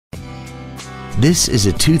This is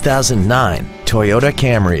a 2009 Toyota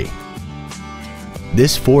Camry.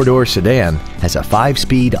 This four-door sedan has a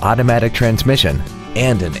 5-speed automatic transmission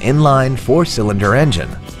and an inline 4-cylinder engine.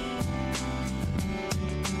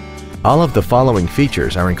 All of the following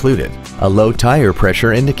features are included: a low tire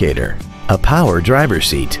pressure indicator, a power driver's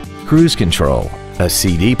seat, cruise control, a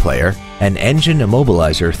CD player, an engine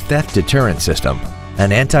immobilizer theft deterrent system,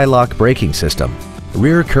 an anti-lock braking system,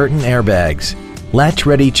 rear curtain airbags,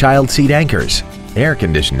 latch-ready child seat anchors, air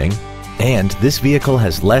conditioning, and this vehicle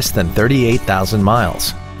has less than 38,000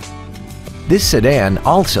 miles. This sedan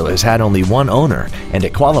also has had only one owner and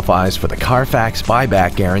it qualifies for the Carfax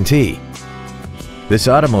buyback guarantee. This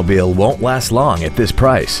automobile won't last long at this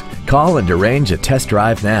price. Call and arrange a test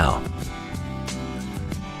drive now.